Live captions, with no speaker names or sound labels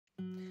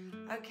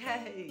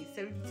Okay,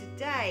 so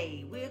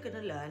today we're going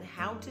to learn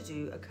how to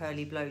do a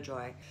curly blow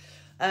dry.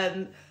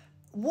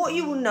 What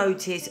you will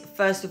notice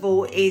first of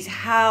all is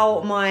how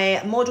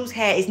my model's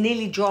hair is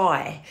nearly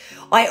dry.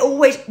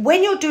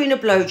 When you're doing a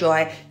blow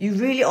dry, you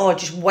really are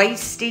just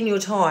wasting your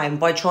time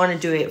by trying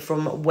to do it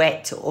from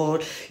wet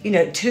or, you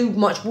know, too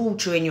much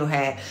water in your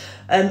hair.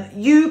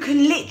 You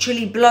can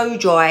literally blow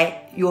dry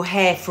your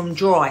hair from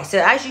dry. So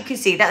as you can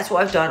see, that's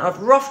what I've done.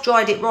 I've rough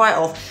dried it right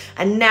off,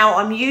 and now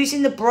I'm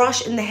using the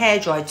brush and the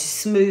hairdryer to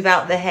smooth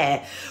out the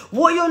hair.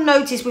 What you'll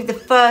notice with the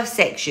first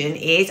section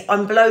is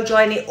I'm blow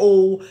drying it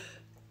all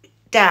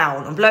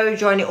down. I'm blow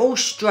drying it all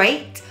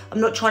straight.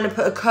 I'm not trying to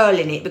put a curl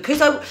in it because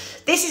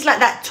this is like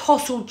that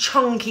tousled,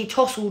 chunky,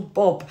 tousled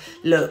bob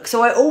look.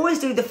 So I always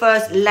do the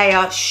first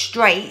layer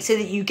straight so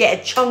that you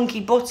get a chunky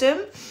bottom.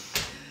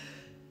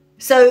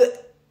 So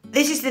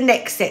this is the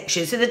next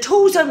section. So the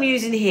tools I'm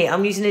using here,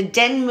 I'm using a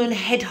Denman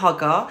head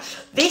hugger.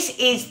 This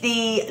is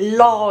the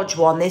large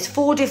one. There's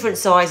 4 different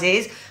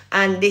sizes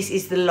and this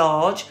is the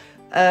large.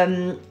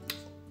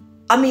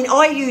 I mean,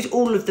 I use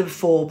all of the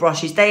 4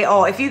 brushes. They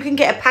are, if you can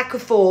get a pack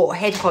of 4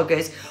 head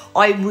huggers,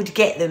 I would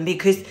get them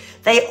because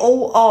they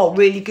all are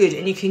really good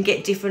and you can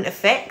get different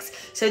effects.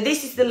 So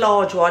this is the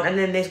large one, and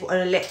then there's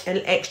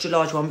an extra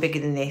large one bigger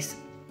than this.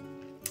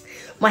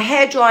 My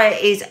hairdryer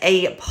is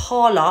a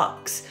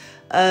Parlux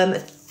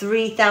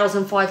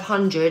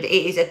 3500. It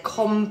is a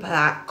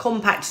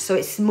compact, so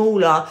it's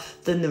smaller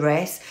than the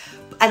rest.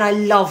 And I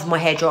love my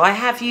hairdryer. I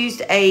have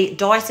used a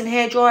Dyson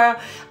hairdryer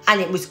and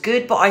it was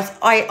good, but I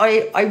think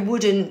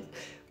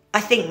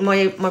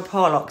my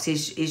Parlux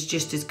is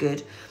just as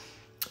good.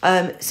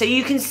 So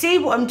you can see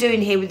what I'm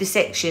doing here with the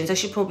sections. I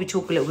should probably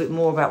talk a little bit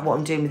more about what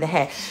I'm doing with the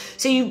hair.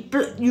 So you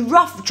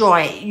rough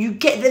dry it.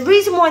 The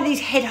reason why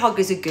these head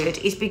huggers are good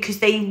is because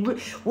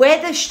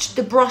where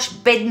the brush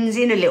bends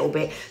in a little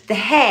bit, the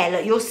hair,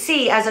 like you'll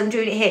see as I'm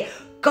doing it here,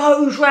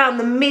 goes round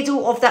the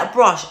middle of that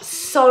brush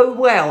so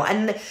well,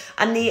 and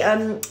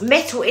the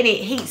metal in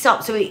it heats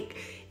up, so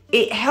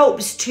it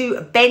helps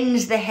to bend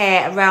the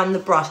hair around the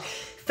brush.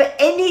 For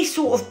any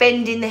sort of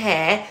bend in the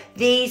hair,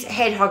 these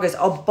head huggers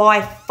are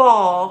by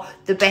far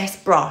the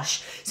best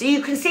brush. So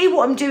you can see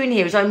what I'm doing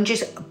here is I'm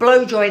just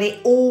blow drying it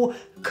all,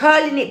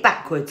 curling it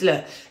backwards,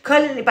 look,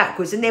 curling it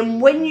backwards, and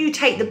then when you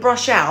take the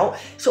brush out,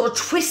 sort of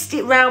twist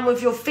it round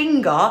with your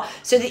finger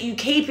so that you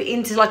keep it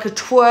into like a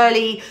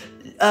twirly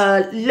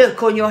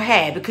look on your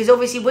hair, because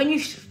obviously when you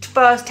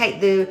first take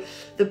the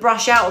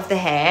brush out of the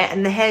hair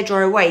and the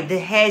hairdryer away, the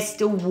hair's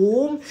still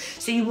warm,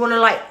 so you want to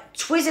like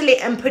twizzle it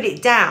and put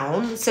it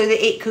down so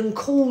that it can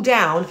cool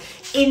down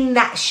in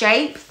that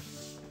shape.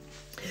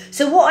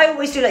 So what I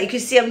always do, like you can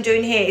see I'm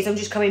doing here, is I'm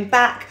just coming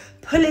back,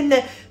 pulling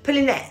the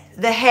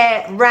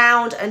hair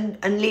round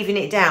and leaving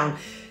it down.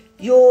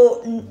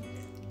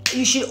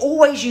 You should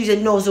always use a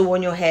nozzle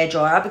on your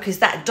hairdryer because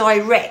that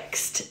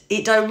directs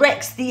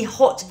the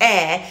hot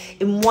air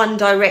in one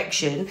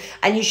direction,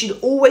 and you should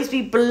always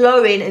be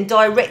blowing and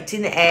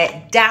directing the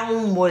air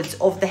downwards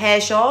of the hair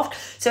shaft.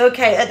 So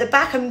okay, at the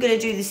back I'm going to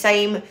do the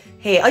same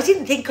here. I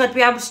didn't think I'd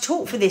be able to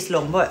talk for this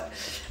long, but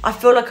I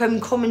feel like I'm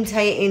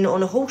commentating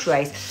on a horse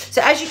race.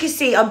 So as you can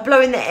see, I'm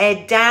blowing the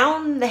air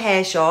down the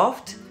hair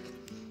shaft.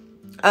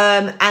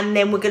 And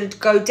then we're going to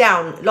go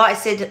down, like I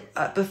said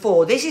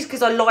before. This is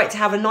because I like to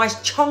have a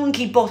nice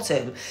chunky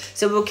bottom,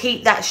 so we'll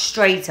keep that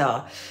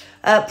straighter.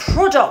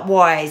 Product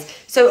wise,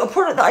 so a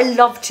product that I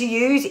love to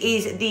use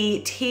is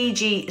the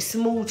TG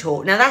Small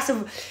Talk. Now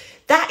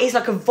that is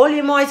like a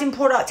volumizing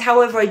product.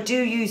 However, I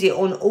do use it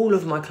on all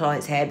of my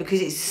clients' hair because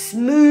it's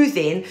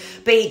smoothing,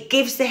 but it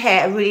gives the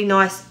hair a really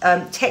nice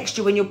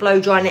texture when you're blow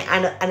drying it,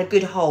 and a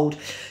good hold.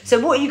 So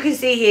what you can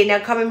see here now,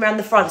 coming around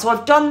the front, so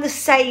I've done the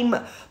same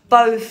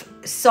both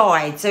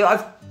sides. So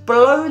I've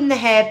blown the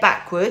hair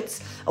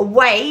backwards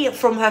away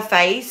from her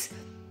face,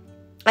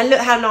 and look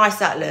how nice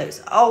that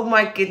looks. Oh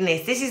my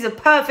goodness, this is a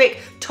perfect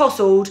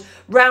tousled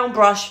round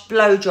brush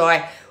blow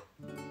dry.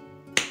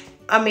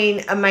 I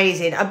mean,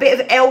 amazing. A bit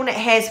of Elnet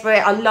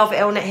hairspray, I love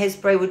Elnet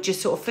hairspray, would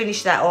just sort of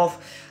finish that off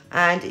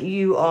and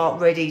you are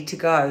ready to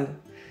go.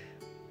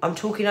 I'm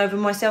talking over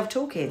myself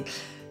talking.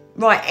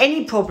 Right,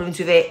 any problems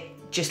with it,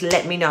 just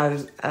let me know.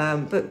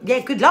 But yeah,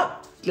 good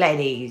luck,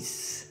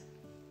 ladies.